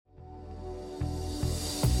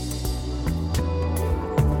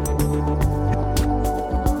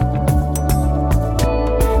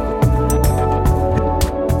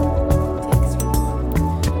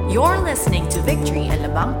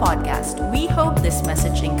Hakbang Podcast. We hope this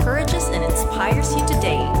message encourages and inspires you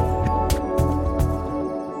today.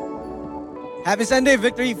 Happy Sunday,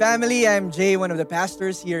 Victory family. I'm Jay, one of the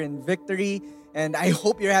pastors here in Victory, and I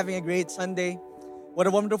hope you're having a great Sunday. What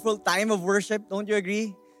a wonderful time of worship, don't you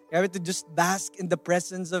agree? You have to just bask in the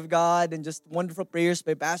presence of God and just wonderful prayers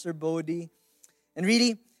by Pastor Bodie. And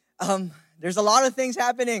really, there's a lot of things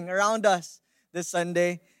happening around us this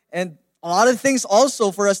Sunday, and a lot of things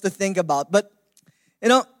also for us to think about. But,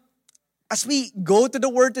 as we go to the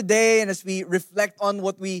Word today and as we reflect on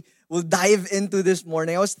what we will dive into this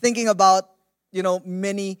morning, I was thinking about,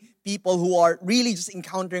 many people who are really just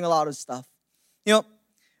encountering a lot of stuff.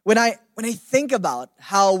 When I think about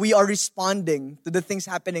how we are responding to the things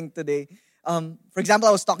happening today, for example,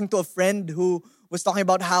 I was talking to a friend who was talking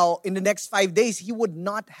about how in the next 5 days, he would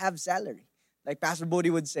not have salary. Like Pastor Bodie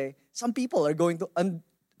would say, some people are going to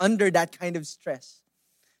under that kind of stress.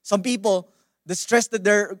 Some people, the stress that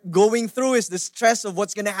they're going through is the stress of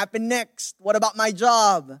what's going to happen next. What about my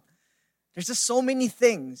job? There's just so many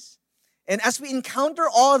things. And as we encounter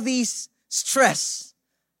all these stress,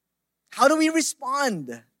 how do we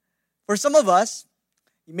respond? For some of us,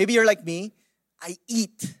 maybe you're like me, I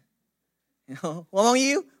eat. Among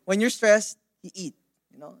you, when you're stressed, you eat.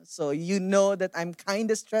 So you know that I'm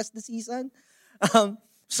kind of stressed this season.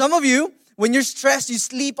 Some of you, when you're stressed, you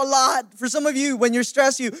sleep a lot. For some of you, when you're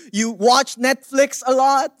stressed, you watch Netflix a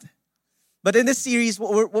lot. But in this series,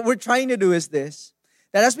 what we're trying to do is this,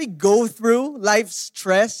 that as we go through life's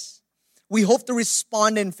stress, we hope to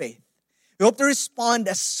respond in faith. We hope to respond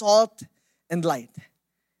as salt and light.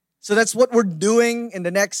 So that's what we're doing in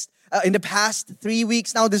the past 3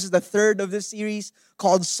 weeks now. This is the third of this series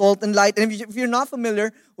called Salt and Light. And if you're not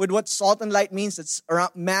familiar with what salt and light means, it's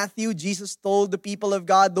around Matthew. Jesus told the people of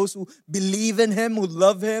God, those who believe in Him, who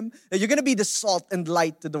love Him, that you're going to be the salt and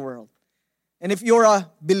light to the world. And if you're a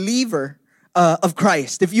believer of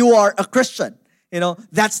Christ, if you are a Christian,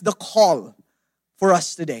 that's the call for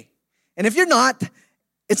us today. And if you're not,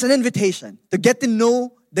 it's an invitation to get to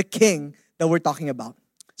know the King that we're talking about.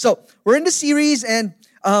 So we're in the series and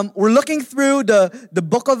we're looking through the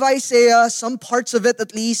book of Isaiah, some parts of it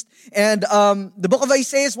at least. And the book of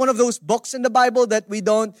Isaiah is one of those books in the Bible that we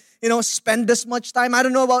don't, spend this much time. I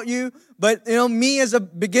don't know about you, but, me as a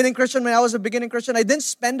beginning Christian, when I was a beginning Christian, I didn't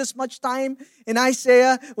spend as much time in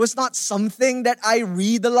Isaiah. It was not something that I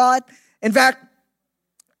read a lot. In fact,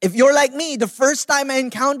 if you're like me, the first time I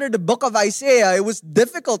encountered the book of Isaiah, it was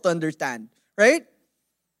difficult to understand, right?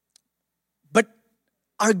 But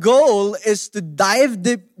our goal is to dive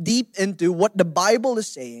deep into what the Bible is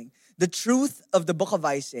saying, the truth of the book of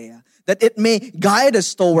Isaiah, that it may guide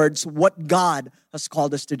us towards what God has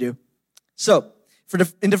called us to do. So,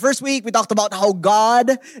 in the first week, we talked about how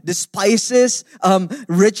God despises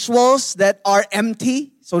rituals that are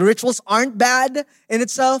empty. So the rituals aren't bad in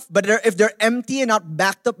itself, but if they're empty and not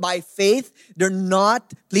backed up by faith, they're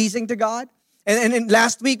not pleasing to God. And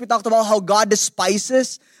last week, we talked about how God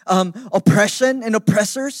despises oppression and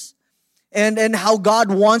oppressors, and how God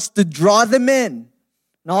wants to draw them in.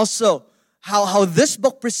 And also, how this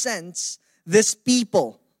book presents this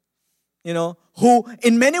people, who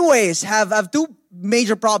in many ways have two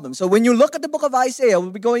major problems. So when you look at the book of Isaiah,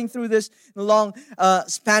 we'll be going through this in a long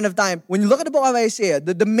span of time. When you look at the book of Isaiah,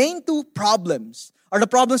 the main two problems are the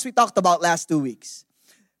problems we talked about last 2 weeks.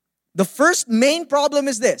 The first main problem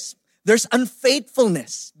is this. There's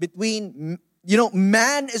unfaithfulness between,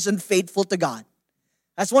 man is unfaithful to God.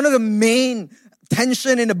 That's one of the main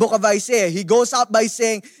tension in the book of Isaiah. He goes out by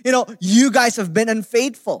saying, you guys have been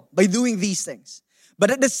unfaithful by doing these things. But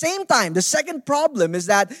at the same time, the second problem is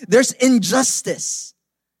that there's injustice.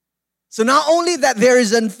 So not only that there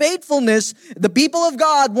is unfaithfulness, the people of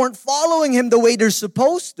God weren't following Him the way they're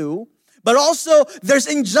supposed to, but also there's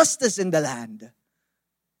injustice in the land.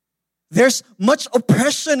 There's much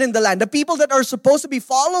oppression in the land. The people that are supposed to be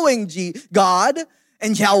following God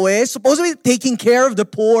and Yahweh, supposed to be taking care of the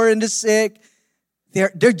poor and the sick,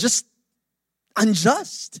 they're just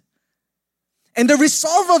unjust. And the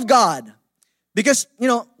resolve of God, because,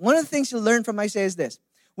 one of the things you learn from Isaiah is this.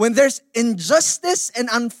 When there's injustice and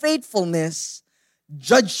unfaithfulness,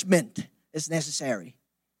 judgment is necessary.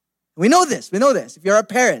 We know this. If you're a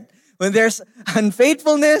parent, when there's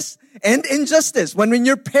unfaithfulness and injustice, when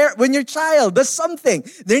your child does something,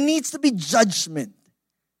 there needs to be judgment,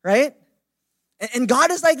 right? And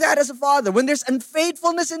God is like that as a father. When there's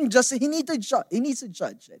unfaithfulness and injustice, He needs to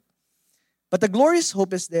judge it. But the glorious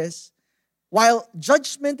hope is this. While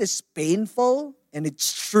judgment is painful and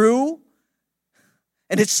it's true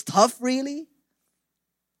and it's tough really,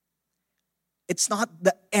 it's not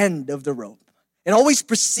the end of the rope. It always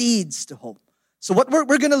precedes to hope. So what we're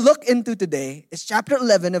going to look into today is chapter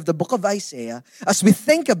 11 of the book of Isaiah as we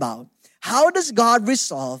think about how does God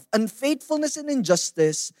resolve unfaithfulness and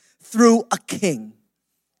injustice through a king.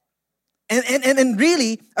 And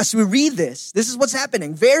really, as we read this is what's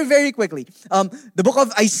happening very, very quickly. The book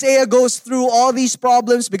of Isaiah goes through all these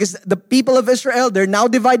problems because the people of Israel, they're now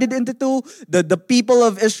divided into two. The people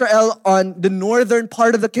of Israel on the northern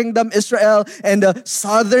part of the kingdom, Israel, and the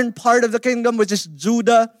southern part of the kingdom, which is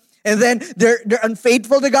Judah. And then they're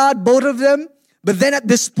unfaithful to God, both of them. But then at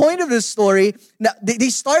this point of the story, they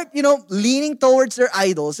start, leaning towards their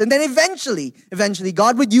idols. And then eventually,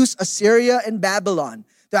 God would use Assyria and Babylon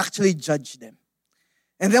to actually judge them.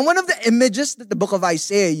 And then one of the images that the book of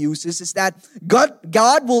Isaiah uses is that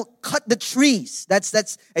God will cut the trees.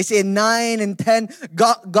 That's Isaiah 9 and 10.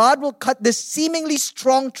 God will cut this seemingly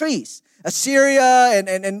strong trees. Assyria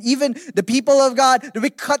and even the people of God, they'll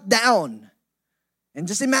be cut down. And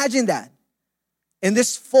just imagine that. In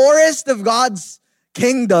this forest of God's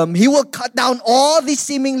kingdom, He will cut down all these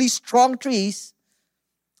seemingly strong trees,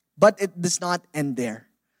 but it does not end there.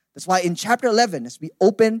 That's why in chapter 11, as we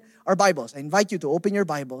open our Bibles, I invite you to open your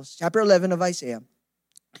Bibles, chapter 11 of Isaiah,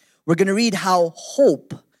 we're going to read how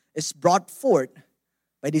hope is brought forth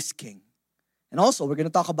by this king. And also, we're going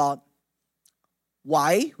to talk about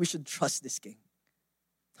why we should trust this king.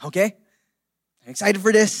 Okay? I'm excited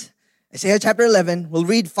for this. Isaiah chapter 11, we'll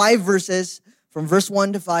read 5 verses from verse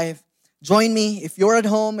 1 to 5. Join me if you're at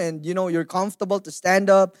home and you're comfortable to stand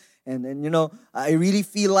up. And I really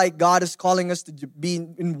feel like God is calling us to be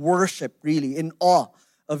in worship, really, in awe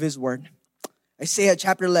of His word. Isaiah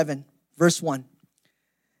chapter 11, verse 1.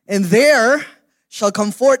 And there shall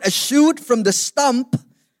come forth a shoot from the stump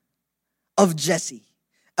of Jesse.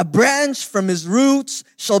 A branch from his roots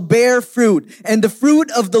shall bear fruit, and the fruit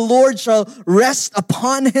of the Lord shall rest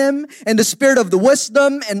upon him, and the spirit of the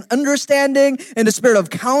wisdom and understanding, and the spirit of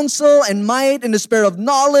counsel and might, and the spirit of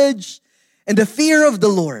knowledge, and the fear of the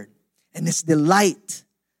Lord. And his delight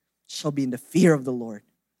shall be in the fear of the Lord.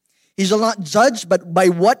 He shall not judge but by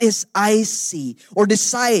what his eyes see, or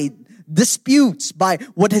decide disputes by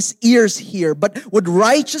what his ears hear. But with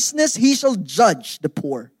righteousness he shall judge the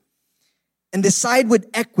poor, and decide with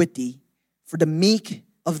equity for the meek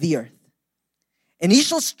of the earth. And he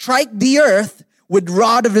shall strike the earth with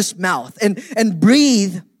rod of his mouth, and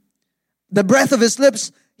breathe the breath of his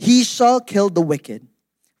lips. He shall kill the wicked.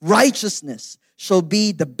 Righteousness shall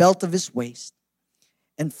be the belt of his waist,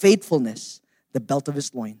 and faithfulness the belt of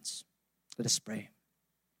his loins. Let us pray.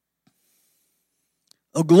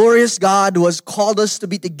 O glorious God, who has called us to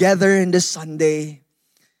be together in this Sunday,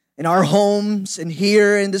 in our homes and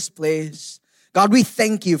here in this place. God, we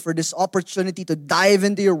thank you for this opportunity to dive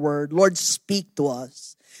into your word. Lord, speak to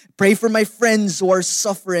us. Pray for my friends who are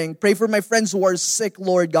suffering. Pray for my friends who are sick,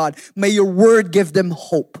 Lord God. May your word give them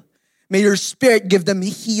hope. May your spirit give them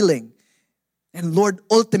healing. And Lord,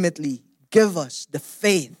 ultimately, give us the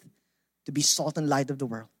faith to be salt and light of the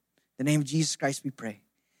world. In the name of Jesus Christ we pray.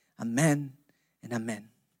 Amen and amen.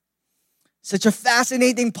 Such a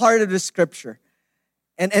fascinating part of the scripture.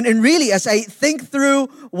 And really, as I think through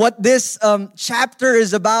what this chapter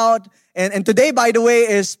is about, and today, by the way,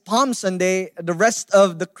 is Palm Sunday. The rest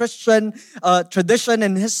of the Christian tradition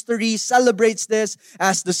and history celebrates this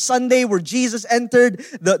as the Sunday where Jesus entered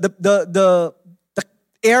the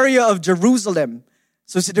area of Jerusalem.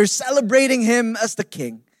 So they're celebrating Him as the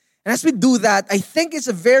King. And as we do that, I think it's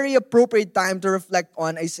a very appropriate time to reflect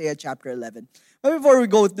on Isaiah chapter 11. But before we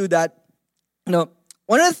go through that,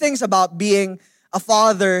 one of the things about being a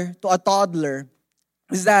father to a toddler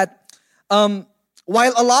is that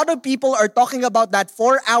while a lot of people are talking about that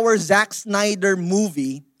 4-hour Zack Snyder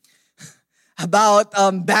movie about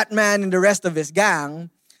Batman and the rest of his gang,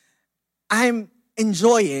 I'm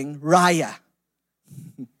enjoying Raya.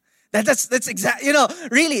 That's exactly,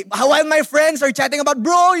 really, while my friends are chatting about,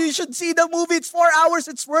 bro, you should see the movie, it's 4 hours,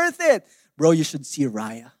 it's worth it. Bro, you should see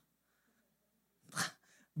Raya.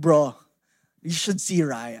 Bro, you should see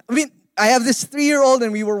Raya. I mean, I have this 3-year-old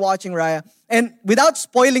and we were watching Raya. And without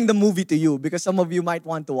spoiling the movie to you, because some of you might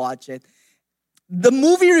want to watch it, the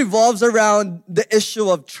movie revolves around the issue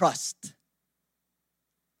of trust.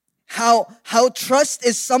 How trust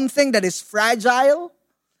is something that is fragile,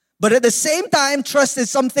 but at the same time, trust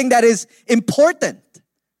is something that is important.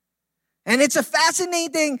 And it's a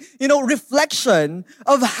fascinating, reflection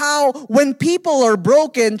of how when people are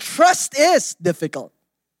broken, trust is difficult.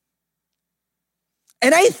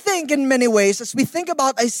 And I think in many ways, as we think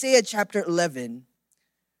about Isaiah chapter 11,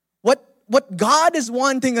 what God is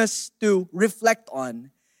wanting us to reflect on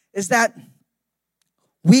is that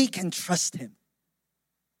we can trust Him.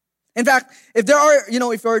 In fact, if there are,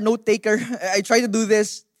 if you're a note taker, I try to do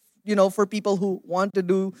this, for people who want to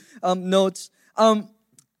do notes.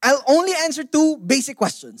 I'll only answer two basic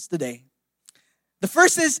questions today. The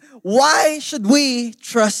first is, why should we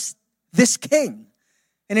trust this king?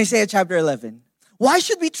 In Isaiah chapter 11. Why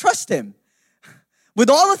should we trust him? With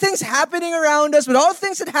all the things happening around us, with all the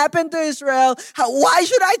things that happened to Israel, why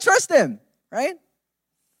should I trust him? Right?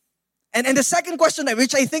 And the second question,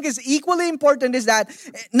 which I think is equally important, is that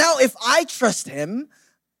now if I trust him,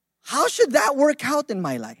 how should that work out in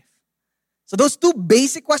my life? So those two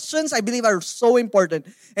basic questions, I believe, are so important.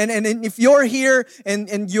 And if you're here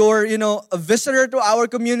and you're, a visitor to our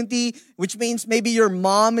community, which means maybe your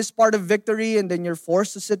mom is part of Victory and then you're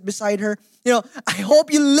forced to sit beside her, I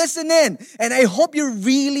hope you listen in and I hope you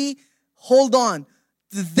really hold on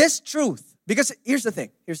to this truth. Because here's the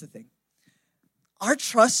thing. Our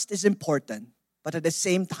trust is important, but at the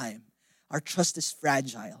same time, our trust is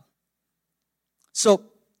fragile. So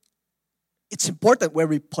it's important where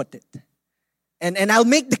we put it. And I'll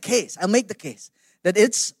make the case that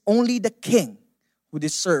it's only the king who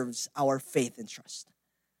deserves our faith and trust.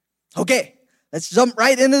 Okay, let's jump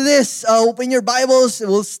right into this. Open your Bibles.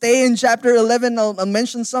 We'll stay in chapter 11. I'll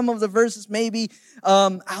mention some of the verses maybe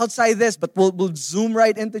outside this, but we'll zoom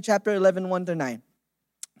right into chapter 11, 1-9.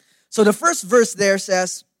 So the first verse there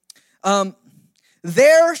says,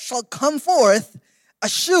 there shall come forth a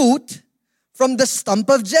shoot from the stump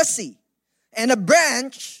of Jesse, and a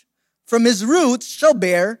branch from his roots shall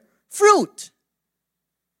bear fruit.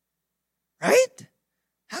 Right?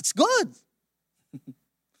 That's good.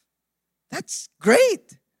 That's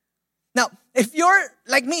great. Now, if you're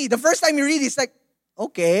like me, the first time you read it, it's like,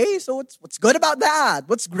 okay, so what's good about that?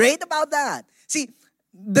 What's great about that? See,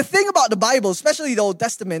 the thing about the Bible, especially the Old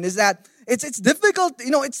Testament, is that it's difficult.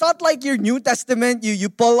 It's not like your New Testament. You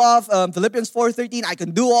pull off Philippians 4:13. I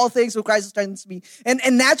can do all things through Christ who strengthens me, and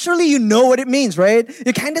naturally you know what it means, right?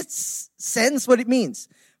 You kind of sense what it means.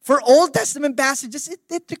 For Old Testament passages,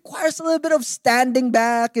 it requires a little bit of standing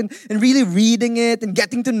back and really reading it and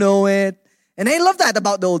getting to know it. And I love that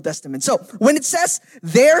about the Old Testament. So when it says,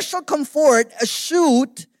 there shall come forth a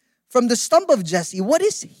shoot from the stump of Jesse, what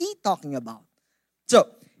is he talking about? So,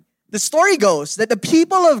 the story goes that the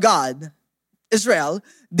people of God, Israel,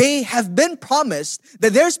 they have been promised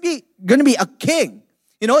that there's going to be a king.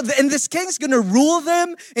 And this king's going to rule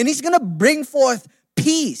them, and he's going to bring forth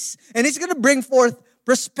peace, and he's going to bring forth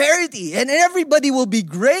prosperity, and everybody will be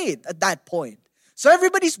great at that point. So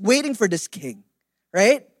everybody's waiting for this king,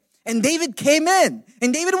 right? And David came in,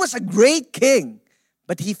 and David was a great king,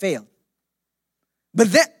 but he failed. But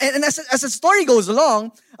then, and as the story goes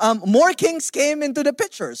along, more kings came into the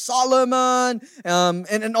picture. Solomon,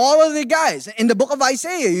 and all of the guys. In the book of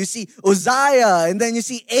Isaiah, you see Uzziah, and then you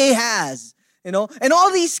see Ahaz. And all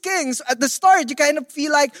these kings, at the start, you kind of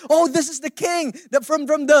feel like, oh, this is the king from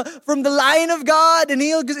the line of God, and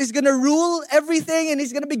he's going to rule everything, and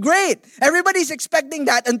he's going to be great. Everybody's expecting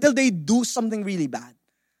that until they do something really bad.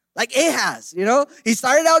 Like Ahaz, he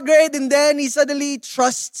started out great, and then he suddenly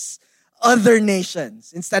trusts other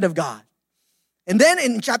nations instead of God. And then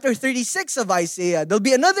in chapter 36 of Isaiah, there'll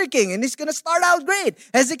be another king, and he's going to start out great,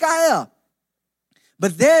 Hezekiah.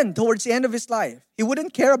 But then, towards the end of his life, he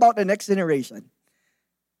wouldn't care about the next generation.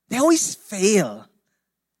 They always fail.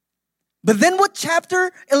 But then what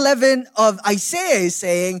chapter 11 of Isaiah is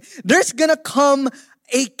saying, there's going to come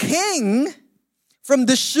a king from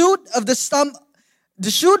the shoot of the stump, the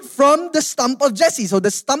shoot from the stump of Jesse. So the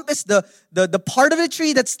stump is the part of the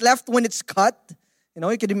tree that's left when it's cut.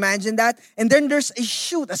 You can imagine that. And then there's a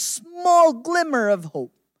shoot, a small glimmer of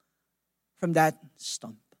hope from that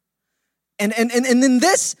stump. And in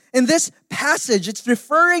this passage, it's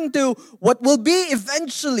referring to what will be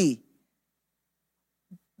eventually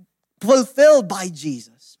fulfilled by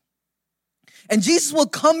Jesus. And Jesus will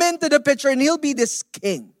come into the picture and he'll be this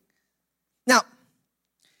king. Now,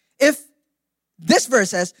 if this verse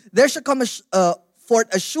says, there shall come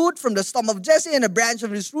forth a shoot from the stump of Jesse, and a branch of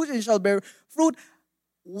his root, and it shall bear fruit.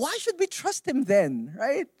 Why should we trust him then,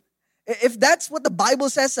 right? If that's what the Bible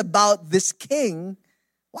says about this king,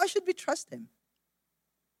 why should we trust him?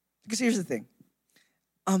 Because here's the thing.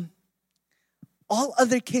 All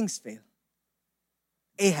other kings fail.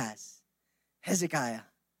 Ahaz, Hezekiah,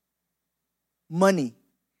 money,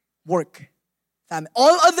 work, family.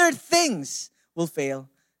 All other things will fail.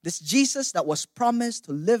 This Jesus that was promised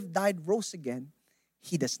to live, died, rose again,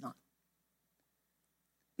 he does not.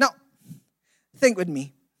 Now, think with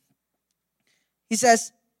me. He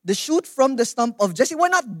says, the shoot from the stump of Jesse. Why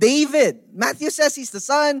not David? Matthew says he's the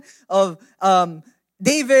son of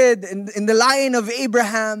David in the line of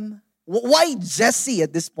Abraham. Why Jesse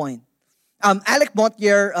at this point? Alec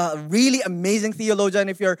Motyer, a really amazing theologian.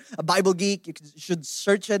 If you're a Bible geek, you should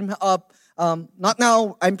search him up. Not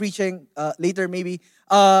now, I'm preaching later maybe.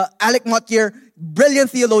 Alec Motyer, brilliant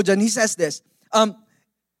theologian. He says this.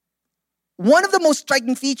 One of the most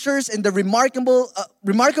striking features in the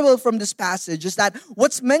remarkable from this passage is that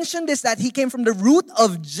what's mentioned is that he came from the root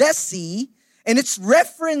of Jesse, and it's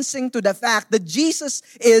referencing to the fact that Jesus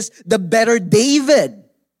is the better David.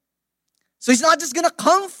 So he's not just going to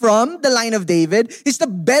come from the line of David. He's the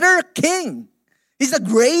better king. He's the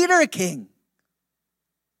greater king.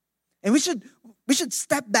 And we should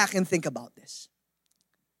step back and think about this.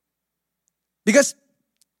 Because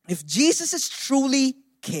if Jesus is truly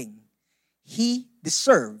king, he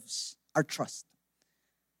deserves our trust.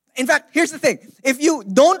 In fact, here's the thing. If you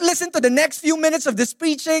don't listen to the next few minutes of this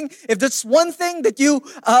preaching, if that's one thing that you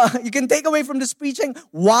can take away from this preaching,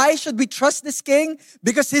 why should we trust this king?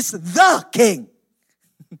 Because he's the king.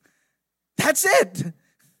 That's it.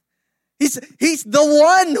 He's the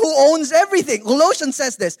one who owns everything. Colossians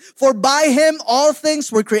says this, for by him all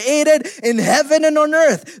things were created in heaven and on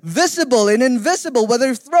earth, visible and invisible,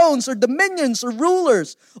 whether thrones or dominions or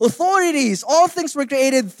rulers, authorities, all things were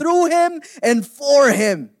created through him and for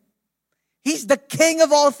him. He's the king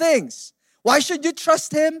of all things. Why should you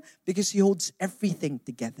trust him? Because he holds everything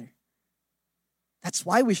together. That's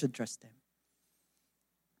why we should trust him.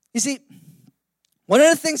 You see, one of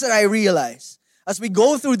the things that I realize as we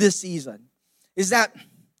go through this season is that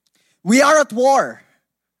we are at war.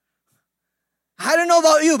 I don't know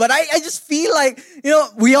about you, but I just feel like,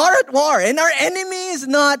 we are at war. And our enemy is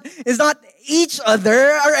not each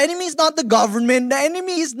other. Our enemy is not the government. The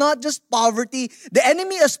enemy is not just poverty. The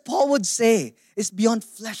enemy, as Paul would say, is beyond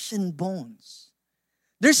flesh and bones.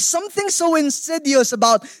 There's something so insidious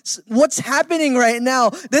about what's happening right now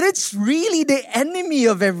that it's really the enemy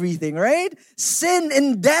of everything, right? Sin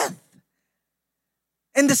and death.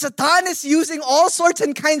 And the Satan is using all sorts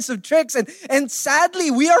and kinds of tricks. And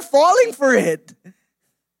sadly, we are falling for it.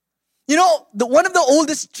 One of the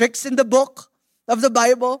oldest tricks in the book of the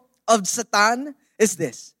Bible of Satan is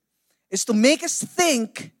this. Is to make us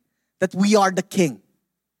think that we are the king.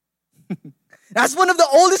 That's one of the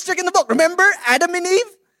oldest tricks in the book. Remember Adam and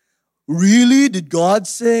Eve? Really? Did God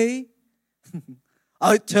say?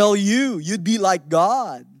 I tell you, you'd be like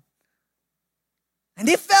God. And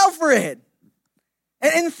they fell for it.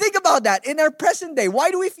 And think about that. In our present day, why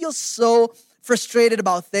do we feel so frustrated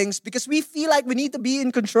about things? Because we feel like we need to be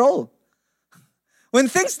in control. When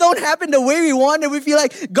things don't happen the way we want, and we feel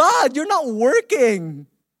like, God, you're not working.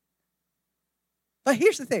 But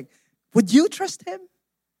here's the thing. Would you trust him?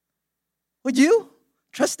 Would you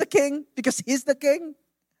trust the king because he's the king?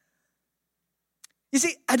 You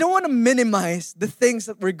see, I don't want to minimize the things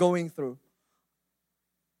that we're going through.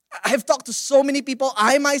 I've talked to so many people.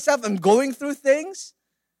 I myself am going through things.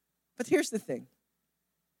 But here's the thing.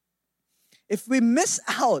 If we miss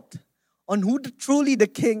out on who truly the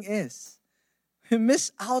king is, we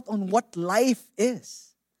miss out on what life is.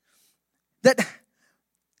 That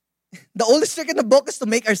the oldest trick in the book is to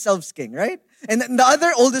make ourselves king, right? And the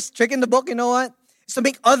other oldest trick in the book, you know what? Is to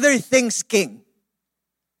make other things king.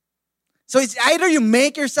 So it's either you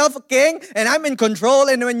make yourself a king and I'm in control,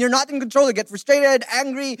 and when you're not in control, you get frustrated,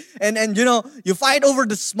 angry, and you fight over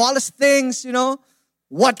the smallest things,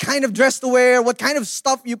 what kind of dress to wear, what kind of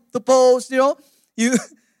stuff to post, because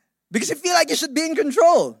you feel like you should be in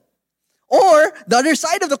control. Or the other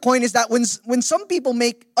side of the coin is that when some people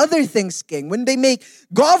make other things king, when they make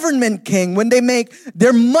government king, when they make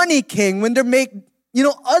their money king, when they make,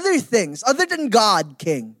 other things other than God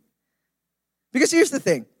king. Because here's the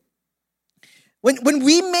thing. When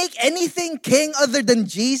we make anything king other than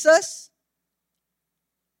Jesus,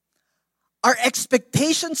 our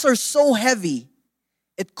expectations are so heavy,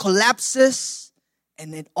 it collapses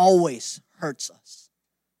and it always hurts us.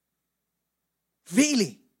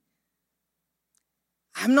 Really.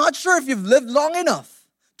 I'm not sure if you've lived long enough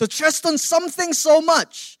to trust on something so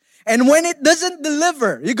much. And when it doesn't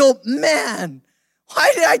deliver, you go, man,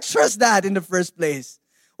 why did I trust that in the first place?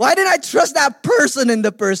 Why did I trust that person in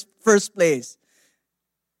the first place?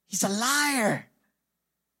 He's a liar.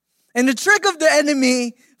 And the trick of the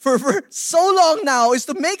enemy for so long now is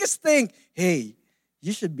to make us think, hey,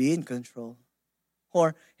 you should be in control.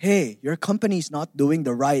 Or, hey, your company's not doing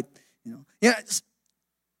the right.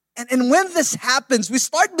 And when this happens, we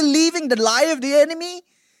start believing the lie of the enemy,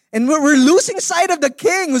 and we're losing sight of the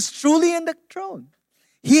king who's truly in the throne.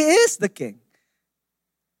 He is the king.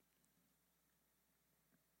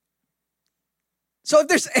 So if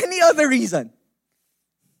there's any other reason,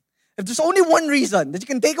 if there's only one reason that you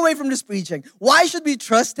can take away from this preaching, why should we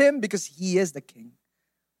trust Him? Because He is the King.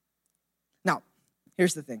 Now,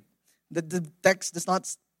 here's the thing. The text does not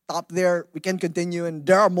stop there. We can continue, and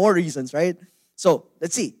there are more reasons, right? So,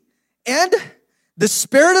 let's see. And the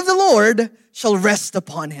Spirit of the Lord shall rest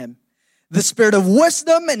upon Him. The Spirit of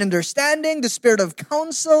wisdom and understanding, the Spirit of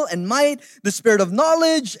counsel and might, the Spirit of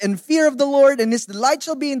knowledge and fear of the Lord, and His delight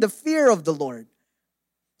shall be in the fear of the Lord.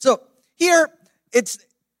 So, here,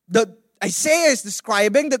 Isaiah is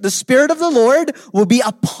describing that the Spirit of the Lord will be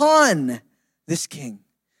upon this king.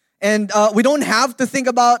 And we don't have to think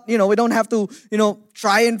about, we don't have to,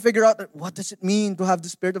 try and figure out what does it mean to have the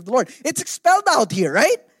Spirit of the Lord. It's expelled out here,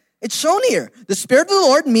 right? It's shown here. The Spirit of the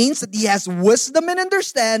Lord means that He has wisdom and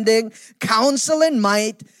understanding, counsel and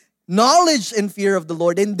might, knowledge and fear of the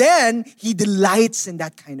Lord. And then He delights in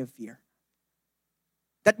that kind of fear.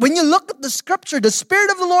 That when you look at the scripture, the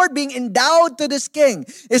Spirit of the Lord being endowed to this king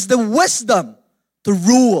is the wisdom to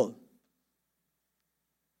rule.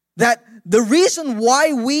 That the reason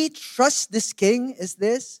why we trust this king is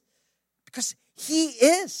this, because he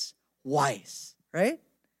is wise, right?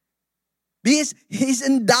 He's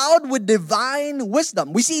endowed with divine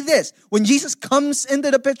wisdom. We see this when Jesus comes into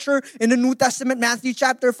the picture in the New Testament, Matthew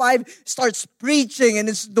chapter 5, starts preaching, and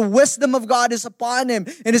it's the wisdom of God is upon him,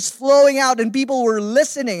 and it's flowing out, and people were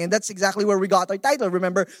listening. And that's exactly where we got our title.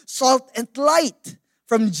 Remember, Salt and Light,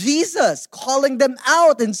 from Jesus calling them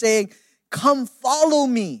out and saying, come follow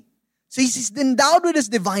me. So he's endowed with his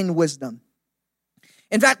divine wisdom.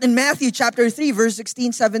 In fact, in Matthew chapter 3, verse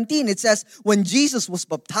 16, 17, it says, when Jesus was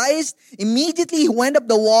baptized, immediately he went up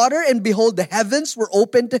the water, and behold, the heavens were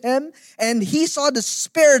opened to him, and he saw the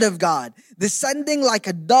Spirit of God descending like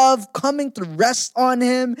a dove, coming to rest on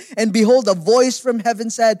him. And behold, a voice from heaven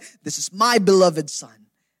said, this is my beloved Son,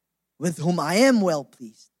 with whom I am well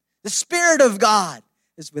pleased. The Spirit of God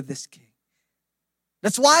is with this king.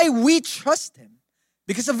 That's why we trust him,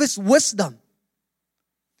 because of his wisdom.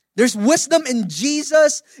 There's wisdom in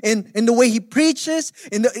Jesus, in the way he preaches.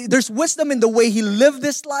 There's wisdom in the way he lived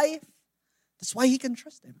this life. That's why he can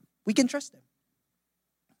trust him. We can trust him.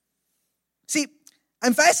 See,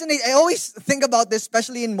 I'm fascinated. I always think about this,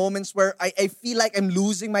 especially in moments where I feel like I'm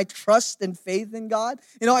losing my trust and faith in God.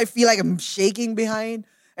 I feel like I'm shaking behind.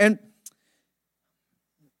 And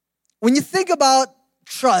when you think about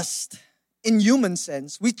trust in human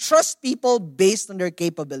sense, we trust people based on their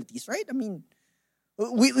capabilities, right? I mean,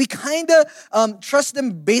 we kind of trust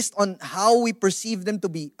them based on how we perceive them to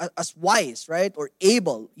be as wise, right? Or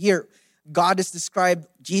able. Here,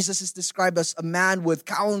 Jesus is described as a man with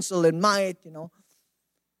counsel and might,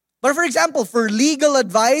 But for example, for legal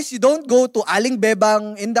advice, you don't go to Aling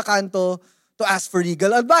Bebang in the kanto to ask for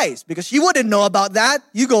legal advice because she wouldn't know about that.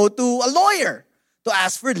 You go to a lawyer to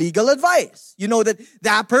ask for legal advice. You know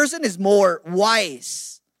that person is more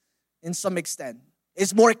wise in some extent.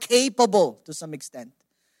 Is more capable to some extent.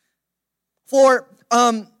 For,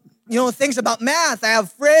 things about math, I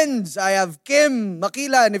have friends, I have Kim,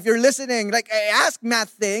 Makila, and if you're listening, I ask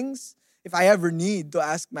math things, if I ever need to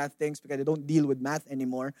ask math things because I don't deal with math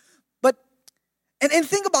anymore. But, and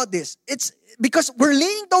think about this, it's because we're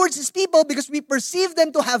leaning towards these people because we perceive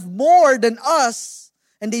them to have more than us,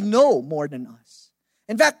 and they know more than us.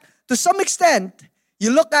 In fact, to some extent,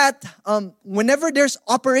 you look at whenever there's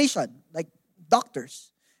operation, like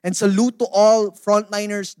doctors, and salute to all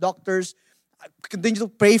frontliners, doctors. I continue to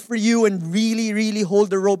pray for you and really, really hold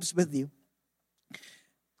the ropes with you.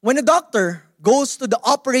 When a doctor goes to the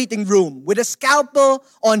operating room with a scalpel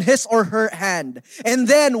on his or her hand, and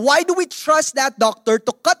then why do we trust that doctor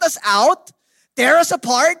to cut us out, tear us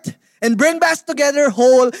apart, and bring back together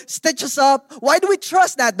whole, stitch us up? Why do we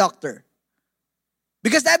trust that doctor?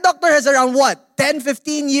 Because that doctor has around 10,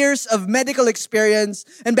 15 years of medical experience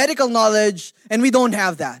and medical knowledge, and we don't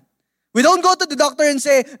have that. We don't go to the doctor and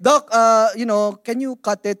say, Doc, can you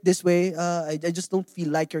cut it this way? I just don't feel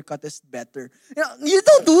like your cut is better. You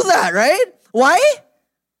don't do that, right? Why?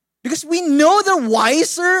 Because we know they're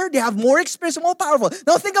wiser, they have more experience, more powerful.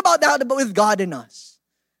 Now think about that with God in us.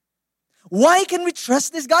 Why can we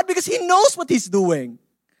trust this God? Because He knows what He's doing.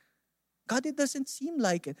 God, it doesn't seem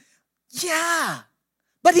like it. Yeah.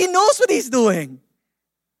 But He knows what He's doing.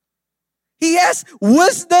 He has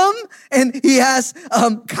wisdom and He has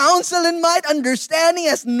counsel and might, understanding, He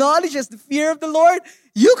has knowledge, He has the fear of the Lord.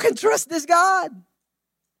 You can trust this God.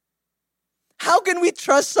 How can we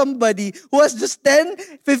trust somebody who has just 10,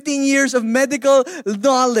 15 years of medical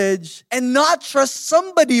knowledge and not trust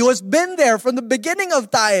somebody who has been there from the beginning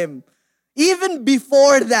of time, even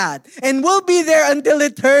before that, and will be there until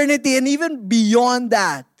eternity and even beyond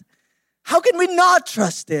that? How can we not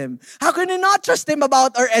trust Him? How can we not trust Him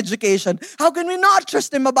about our education? How can we not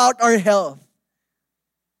trust Him about our health?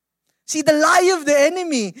 See, the lie of the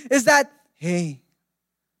enemy is that, hey,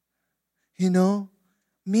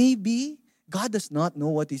 maybe God does not know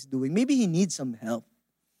what He's doing. Maybe He needs some help.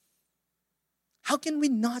 How can we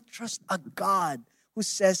not trust a God who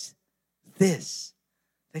says this,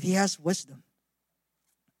 that He has wisdom?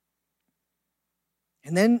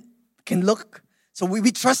 And then can look. So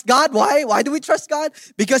we trust God. Why? Why do we trust God?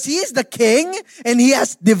 Because He is the King and He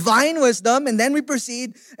has divine wisdom. And then we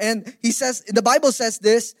proceed and He says, the Bible says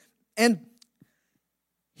this, and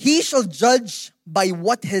He shall judge by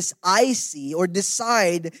what His eyes see or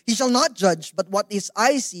decide. He shall not judge but what His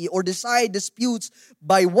eyes see or decide disputes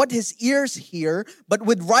by what His ears hear. But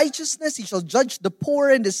with righteousness He shall judge the poor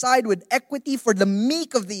and decide with equity for the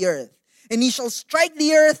meek of the earth. And He shall strike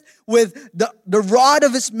the earth with the rod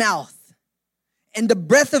of His mouth. And the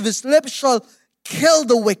breath of His lips shall kill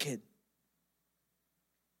the wicked.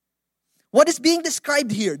 What is being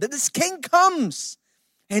described here? That this King comes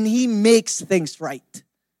and He makes things right.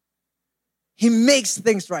 He makes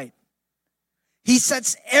things right. He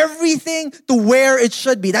sets everything to where it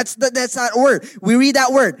should be. That's that word. We read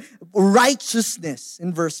that word. Righteousness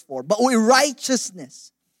in verse 4. But with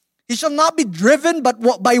righteousness. He shall not be driven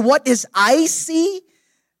by what His eyes see,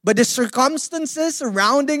 but the circumstances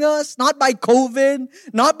surrounding us, not by COVID,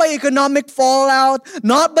 not by economic fallout,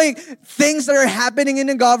 not by things that are happening in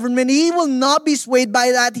the government. He will not be swayed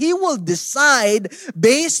by that. He will decide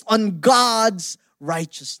based on God's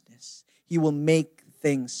righteousness. He will make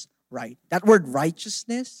things right. That word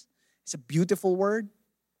righteousness is a beautiful word.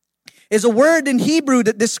 It's a word in Hebrew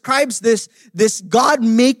that describes this God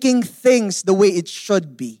making things the way it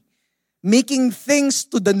should be. Making things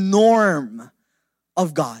to the norm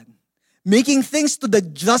of God. Making things to the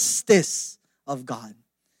justice of God.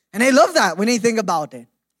 And I love that when I think about it.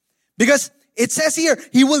 Because it says here,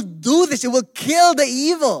 He will do this. He will kill the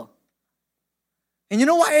evil. And you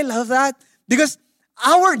know why I love that? Because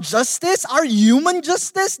our justice, our human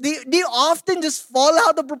justice, they often just fall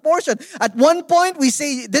out of proportion. At one point, we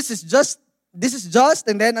say, this is just.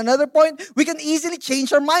 And then another point, we can easily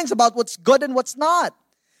change our minds about what's good and what's not.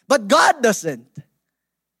 But God doesn't.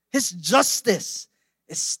 His justice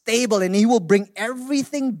is stable and He will bring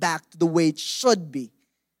everything back to the way it should be.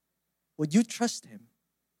 Would you trust Him?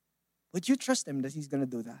 Would you trust Him that He's going to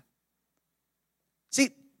do that? See,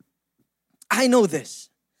 I know this.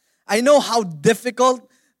 I know how difficult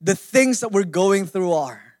the things that we're going through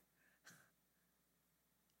are.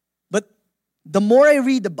 But the more I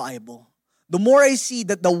read the Bible, the more I see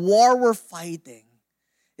that the war we're fighting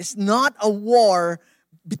is not a war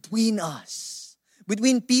between us,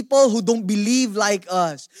 between people who don't believe like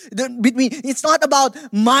us. It's not about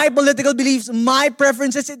my political beliefs, my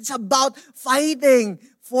preferences. It's about fighting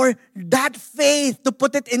for that faith to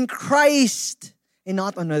put it in Christ and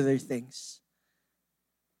not on other things.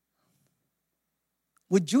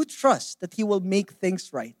 Would you trust that He will make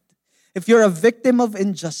things right? If you're a victim of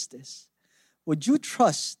injustice, would you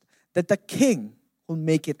trust that the King will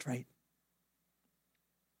make it right?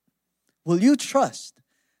 Will you trust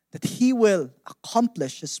that He will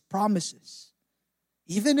accomplish His promises,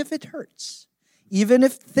 even if it hurts, even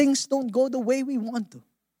if things don't go the way we want to?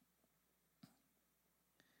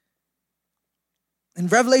 In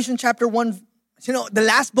Revelation chapter 1, the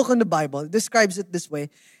last book in the Bible describes it this way.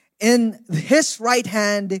 In His right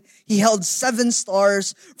hand, He held 7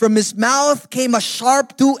 stars. From His mouth came a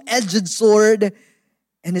sharp 2-edged sword,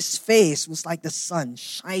 and His face was like the sun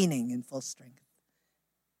shining in full strength.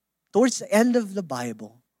 Towards the end of the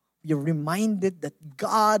Bible, you're reminded that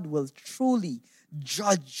God will truly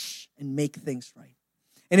judge and make things right.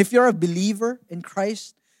 And if you're a believer in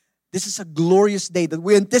Christ, this is a glorious day that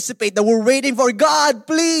we anticipate, that we're waiting for. God,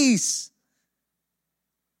 please.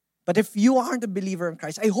 But if you aren't a believer in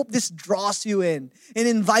Christ, I hope this draws you in and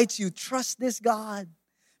invites you. Trust this God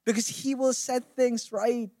because He will set things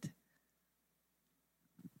right.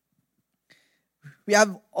 We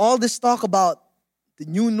have all this talk about the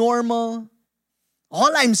new normal.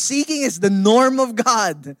 All I'm seeking is the norm of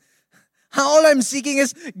God. All I'm seeking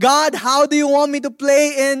is, God, how do you want me to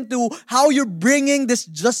play into how you're bringing this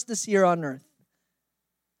justice here on earth?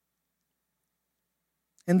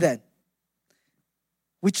 And then,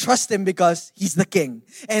 we trust Him because He's the King.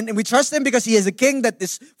 And we trust Him because He is a King that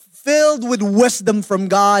is filled with wisdom from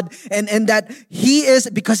God. And that He is,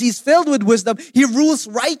 because He's filled with wisdom, He rules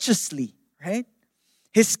righteously, right?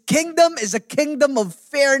 His kingdom is a kingdom of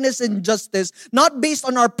fairness and justice, not based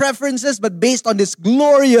on our preferences, but based on His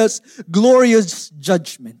glorious, glorious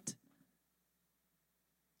judgment.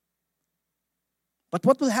 But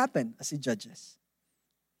what will happen as he judges?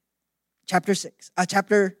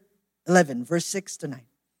 Chapter 11, verse 6 to 9.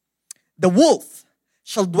 The wolf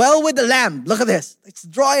shall dwell with the lamb. Look at this. Let's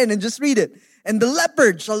draw in and just read it. And the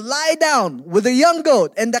leopard shall lie down with the young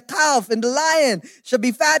goat, and the calf and the lion shall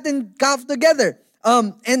be fat and calf together.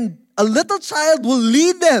 And a little child will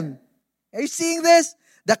lead them. Are you seeing this?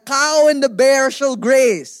 The cow and the bear shall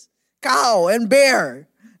graze. Cow and bear.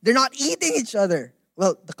 They're not eating each other.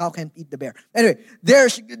 Well, the cow can't eat the bear. Anyway,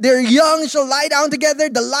 their young shall lie down together.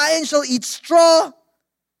 The lion shall eat straw.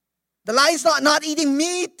 The lion's not eating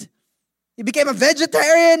meat. He became a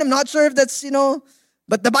vegetarian. I'm not sure if that's,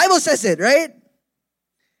 but the Bible says it, right?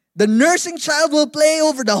 The nursing child will play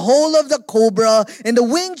over the hole of the cobra, and the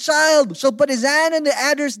winged child shall put his hand in the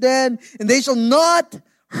adder's den, and they shall not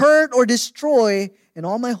hurt or destroy in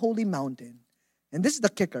all my holy mountain. And this is the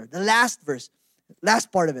kicker, the last verse,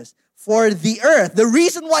 last part of this. For the earth, the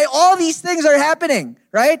reason why all these things are happening,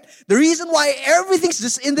 right? The reason why everything's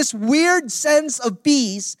just in this weird sense of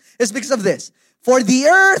peace is because of this. For the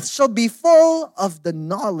earth shall be full of the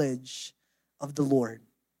knowledge of the Lord.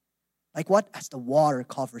 Like what? As the water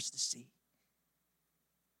covers the sea.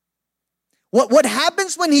 What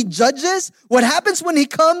happens when he judges? What happens when he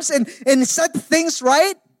comes and set things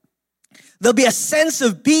right? There'll be a sense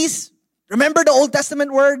of peace. Remember the Old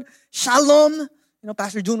Testament word? Shalom.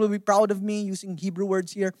 Pastor June will be proud of me using Hebrew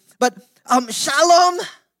words here. But shalom,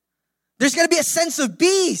 there's going to be a sense of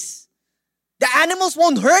peace. The animals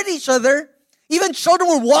won't hurt each other. Even children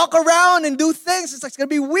will walk around and do things. It's going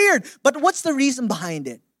to be weird. But what's the reason behind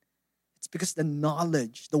it? It's because the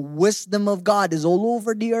knowledge, the wisdom of God is all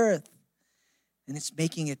over the earth. And it's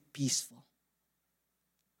making it peaceful.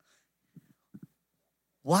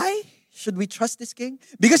 Why should we trust this king?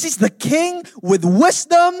 Because he's the king with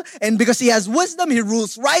wisdom. And because he has wisdom, he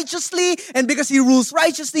rules righteously. And because he rules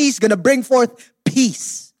righteously, he's going to bring forth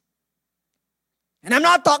peace. And I'm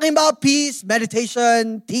not talking about peace,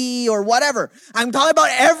 meditation, tea, or whatever. I'm talking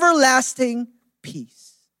about everlasting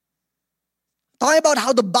peace. I'm talking about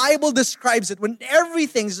how the Bible describes it when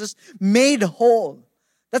everything's just made whole.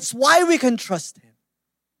 That's why we can trust him.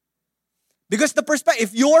 Because the perspective,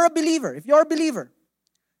 if you're a believer,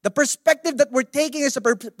 the perspective that we're taking is a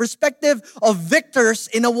perspective of victors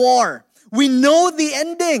in a war. We know the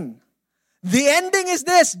ending. The ending is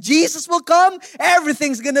this. Jesus will come.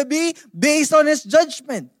 Everything's going to be based on his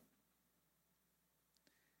judgment.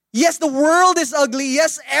 Yes, the world is ugly.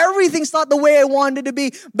 Yes, everything's not the way I want it to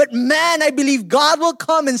be. But man, I believe God will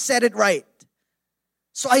come and set it right.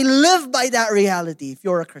 So I live by that reality if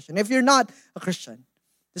you're a Christian. If you're not a Christian,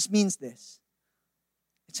 this means this.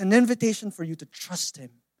 It's an invitation for you to trust him.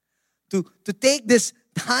 To take this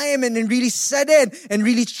time and really set in and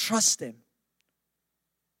really trust him.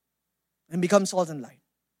 And become salt and light.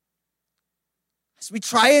 As we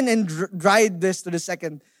try and drive this to the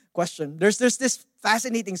second question, there's this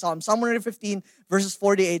fascinating psalm, Psalm 115, verses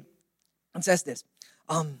 48. It says this.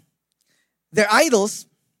 Their idols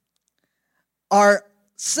are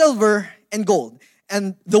silver and gold,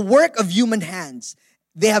 and the work of human hands.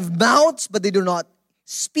 They have mouths, but they do not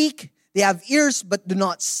speak. They have ears, but do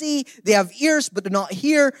not see. They have ears, but do not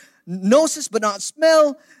hear. Noses, but not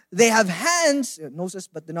smell. They have hands, noses,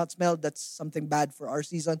 but do not smell. That's something bad for our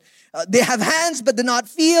season. They have hands, but do not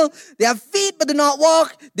feel. They have feet, but do not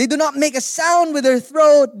walk. They do not make a sound with their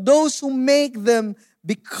throat. Those who make them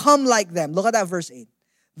become like them. Look at that verse 8.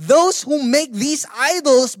 Those who make these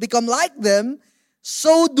idols become like them,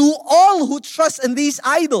 so do all who trust in these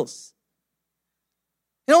idols.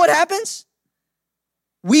 You know what happens?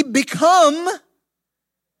 We become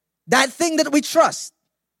that thing that we trust.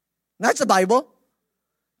 That's the Bible.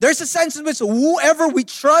 There's a sense in which whoever we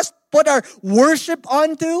trust, put our worship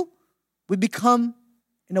onto, we become,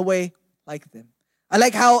 in a way, like them. I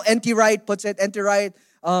like how N.T. Wright puts it. N.T. Wright,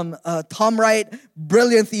 Tom Wright,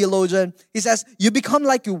 brilliant theologian. He says, you become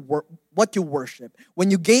like what you worship. When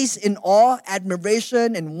you gaze in awe,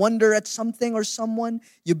 admiration, and wonder at something or someone,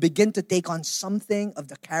 you begin to take on something of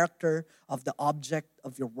the character of the object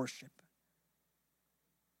of your worship.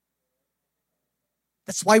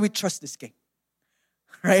 That's why we trust this king.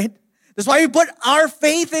 Right? That's why we put our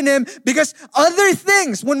faith in him, because other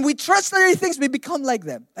things, when we trust other things, we become like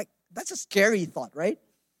them. Like, that's a scary thought, right?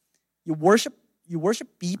 You worship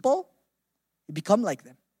people, you become like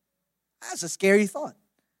them. That's a scary thought.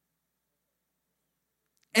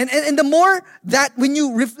 And the more that when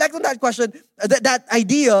you reflect on that question, that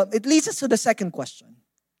idea, it leads us to the second question.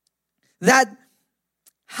 That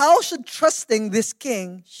how should trusting this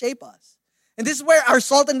king shape us? And this is where our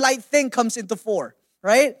salt and light thing comes into fore.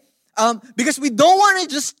 Right? Because we don't want to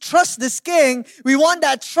just trust this king. We want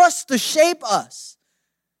that trust to shape us.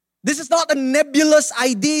 This is not a nebulous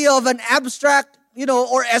idea of an abstract,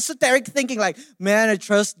 or esoteric thinking like, man, I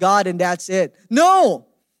trust God and that's it. No,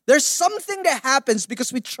 there's something that happens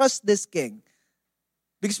because we trust this King.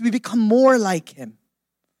 Because we become more like Him.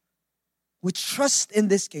 We trust in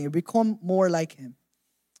this King. We become more like Him.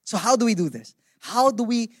 So how do we do this? How do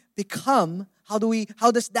we become, how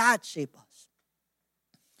does that shape us?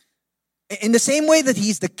 In the same way that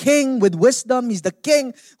He's the King with wisdom, He's the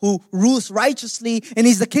King who rules righteously, and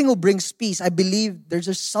He's the King who brings peace, I believe there's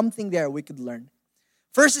just something there we could learn.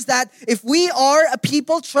 First is that if we are a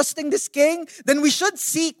people trusting this King, then we should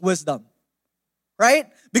seek wisdom. Right?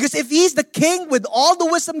 Because if He's the King with all the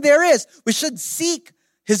wisdom there is, we should seek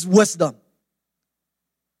His wisdom.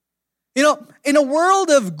 In a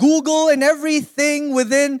world of Google and everything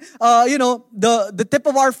within, the tip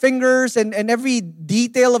of our fingers and every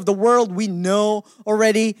detail of the world we know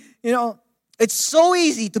already, it's so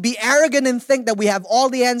easy to be arrogant and think that we have all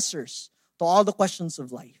the answers to all the questions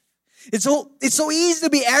of life. It's so easy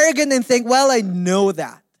to be arrogant and think, well, I know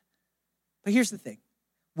that. But here's the thing.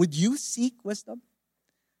 Would you seek wisdom?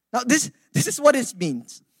 Now, this is what it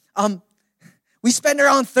means. We spend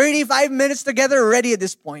around 35 minutes together already at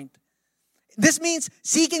this point. This means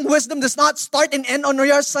seeking wisdom does not start and end on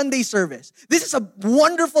your Sunday service. This is a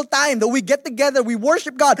wonderful time that we get together, we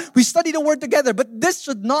worship God, we study the Word together. But this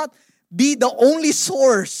should not be the only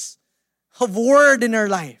source of Word in our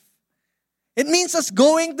life. It means us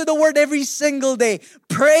going to the Word every single day,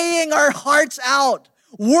 praying our hearts out,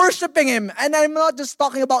 worshiping Him. And I'm not just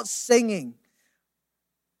talking about singing.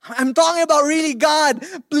 I'm talking about really, God,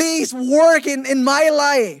 please work in my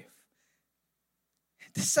life.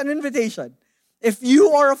 This is an invitation. If you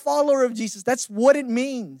are a follower of Jesus, that's what it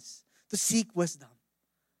means to seek wisdom.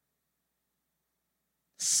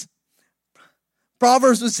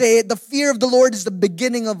 Proverbs would say, the fear of the Lord is the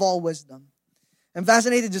beginning of all wisdom. I'm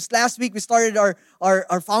fascinated. Just last week, we started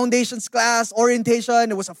our foundations class, orientation.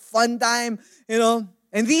 It was a fun time,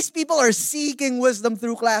 And these people are seeking wisdom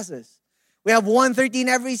through classes. We have 1:13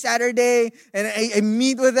 every Saturday, and I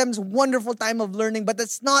meet with them. It's a wonderful time of learning, but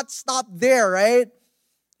it's not stopped there, right?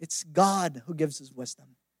 It's God who gives us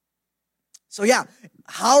wisdom. So yeah,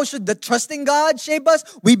 how should the trusting God shape us?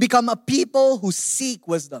 We become a people who seek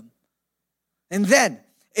wisdom. And then,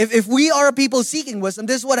 if we are a people seeking wisdom,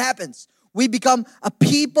 this is what happens. We become a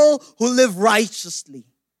people who live righteously.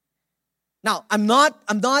 Now, I'm not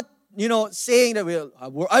saying that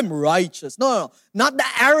I'm righteous. No, not the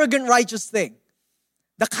arrogant righteous thing.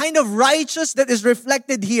 The kind of righteous that is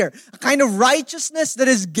reflected here. A kind of righteousness that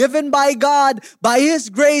is given by God, by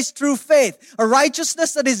His grace through faith. A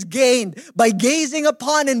righteousness that is gained by gazing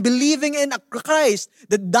upon and believing in a Christ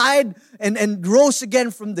that died and rose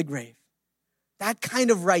again from the grave. That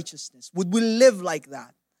kind of righteousness. Would we live like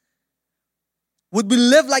that? Would we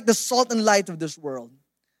live like the salt and light of this world?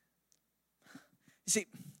 You see,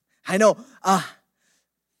 I know,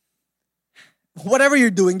 whatever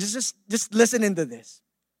you're doing, just listen into this.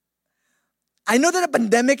 I know that a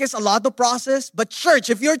pandemic is a lot to process, but church,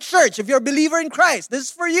 if you're a believer in Christ, this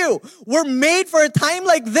is for you. We're made for a time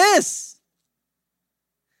like this.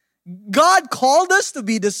 God called us to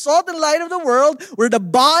be the salt and light of the world. We're the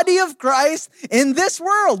body of Christ in this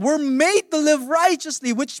world. We're made to live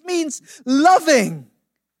righteously, which means loving.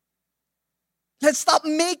 Let's stop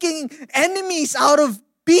making enemies out of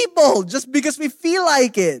people just because we feel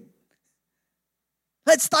like it.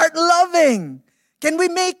 Let's start loving. Can we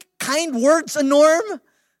make kind words a norm?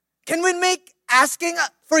 Can we make asking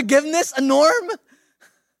forgiveness a norm?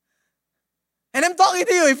 And I'm talking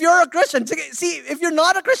to you, if you're a Christian. See, if you're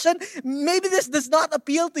not a Christian, maybe this does not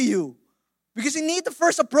appeal to you. Because you need to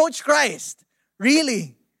first approach Christ.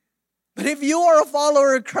 Really. But if you are a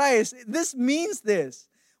follower of Christ, this means this.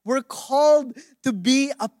 We're called to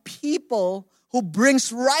be a people who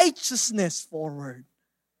brings righteousness forward.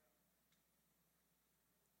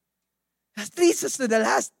 That leads us to the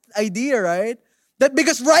last idea, right? That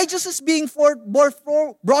because righteousness being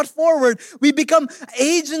brought forward, we become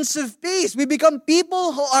agents of peace. We become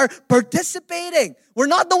people who are participating. We're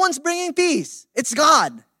not the ones bringing peace. It's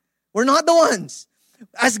God. We're not the ones.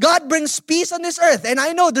 As God brings peace on this earth, and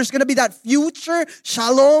I know there's going to be that future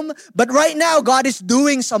shalom, but right now God is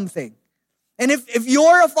doing something. And if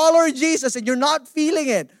you're a follower of Jesus and you're not feeling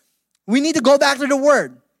it, we need to go back to the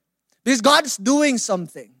Word. Because God's doing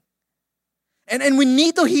something. And we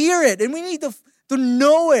need to hear it. And we need to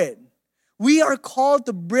know it. We are called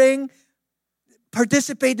to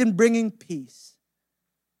participate in bringing peace.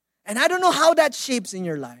 And I don't know how that shapes in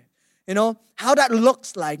your life. How that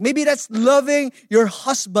looks like. Maybe that's loving your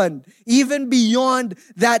husband even beyond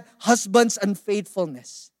that husband's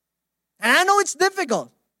unfaithfulness. And I know it's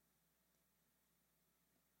difficult.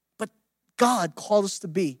 God called us to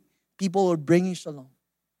be, people who are bringing shalom.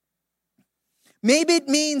 Maybe it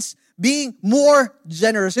means being more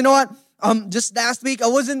generous. You know what? Just last week, I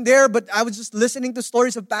wasn't there, but I was just listening to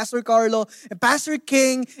stories of Pastor Carlo and Pastor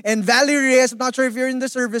King and Valerie Reyes. I'm not sure if you're in the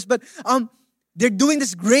service, but they're doing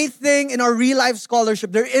this great thing in our Real Life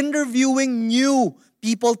Scholarship. They're interviewing new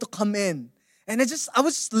people to come in. And I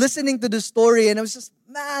was just listening to the story, and I was just,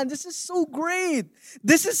 man, this is so great.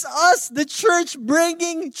 This is us, the church,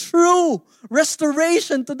 bringing true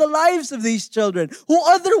restoration to the lives of these children who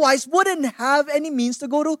otherwise wouldn't have any means to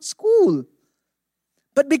go to school.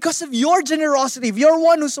 But because of your generosity, if you're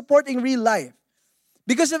one who's supporting Real Life,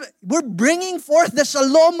 we're bringing forth the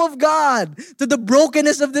shalom of God to the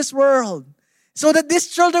brokenness of this world, so that these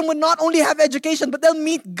children would not only have education, but they'll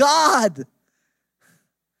meet God.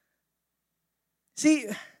 See,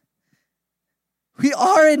 we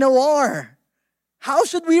are in a war. How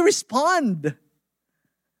should we respond?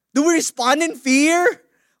 Do we respond in fear?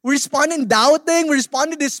 We respond in doubting? We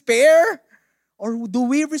respond in despair? Or do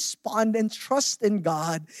we respond and trust in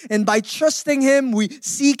God? And by trusting Him, we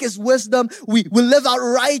seek His wisdom. We live out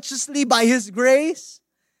righteously by His grace.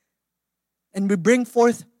 And we bring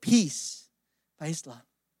forth peace by His love.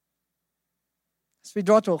 As we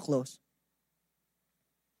draw to a close.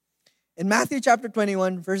 In Matthew chapter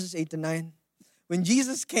 21, verses 8 to 9, when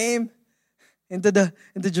Jesus came into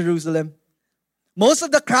Jerusalem, most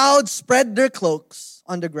of the crowd spread their cloaks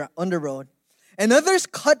on the road. And others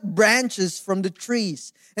cut branches from the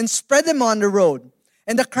trees and spread them on the road.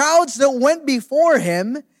 And the crowds that went before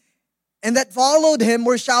Him and that followed Him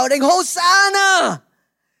were shouting, Hosanna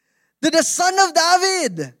to the Son of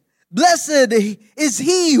David! Blessed is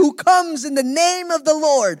He who comes in the name of the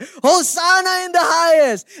Lord. Hosanna in the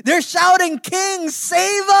highest. They're shouting, King,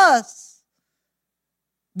 save us.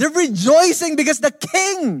 They're rejoicing because the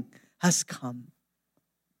King has come.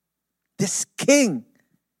 This King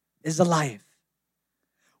is alive.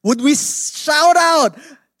 Would we shout out,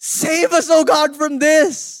 save us, O God, from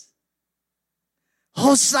this?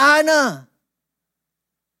 Hosanna.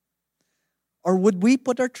 Or would we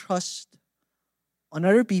put our trust on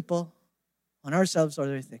other people, on ourselves, or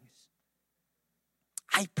other things?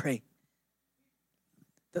 I pray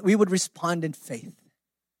that we would respond in faith.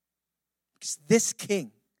 Because this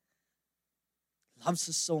King loves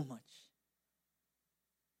us so much.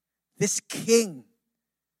 This King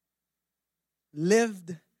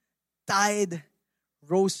lived, died,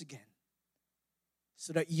 rose again.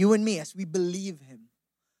 So that you and me, as we believe Him,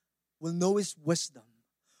 will know His wisdom,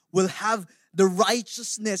 will have the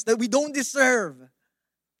righteousness that we don't deserve,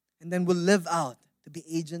 and then we'll live out to be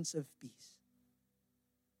agents of peace.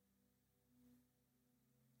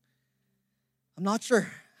 I'm not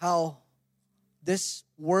sure how this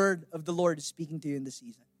word of the Lord is speaking to you in this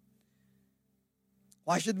season.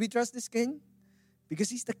 Why should we trust this King? Because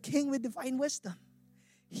He's the King with divine wisdom.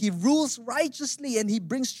 He rules righteously and He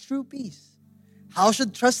brings true peace. How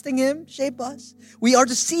should trusting Him shape us? We are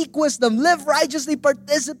to seek wisdom, live righteously,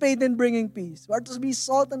 participate in bringing peace. We are to be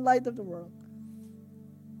salt and light of the world.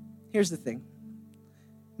 Here's the thing.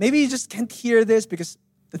 Maybe you just can't hear this because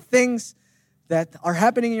the things that are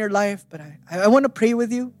happening in your life, but I want to pray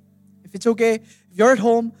with you. If it's okay, if you're at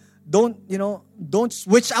home, don't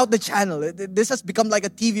switch out the channel. This has become like a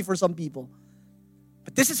TV for some people.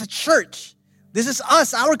 But this is a church. This is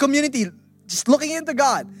us, our community, just looking into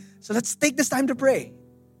God. So let's take this time to pray.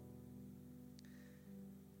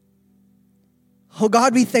 Oh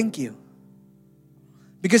God, we thank You.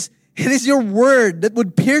 Because it is Your word that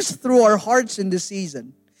would pierce through our hearts in this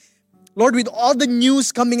season. Lord, with all the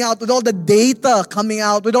news coming out, with all the data coming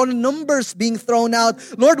out, with all the numbers being thrown out,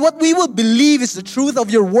 Lord, what we will believe is the truth of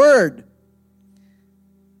Your word.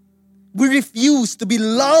 We refuse to be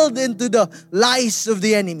lulled into the lies of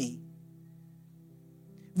the enemy.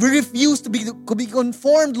 We refuse to be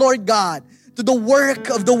conformed, Lord God, to the work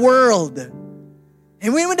of the world.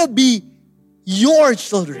 And we want to be Your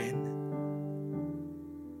children.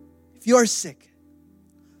 If you are sick,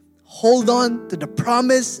 hold on to the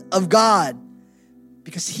promise of God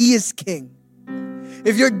because He is King.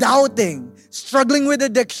 If you're doubting, struggling with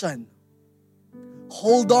addiction,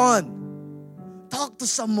 hold on. Talk to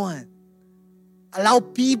someone. Allow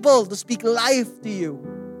people to speak life to you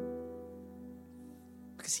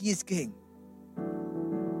because He is King.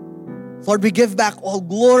 Lord, we give back all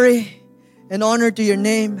glory and honor to Your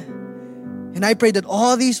name. And I pray that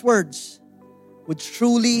all these words would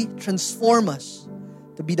truly transform us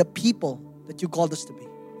to be the people that You called us to be.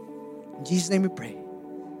 In Jesus' name we pray.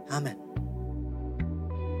 Amen.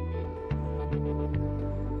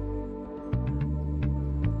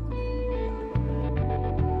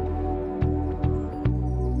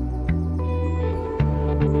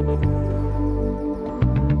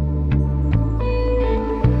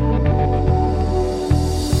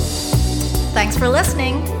 Thanks for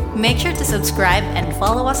listening. Make sure to subscribe and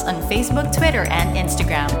follow us on Facebook, Twitter, and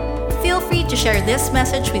Instagram. Feel free to share this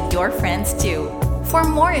message with your friends too. For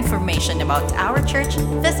more information about our church,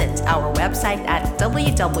 visit our website at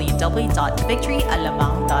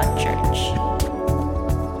www.victoryalamang.church.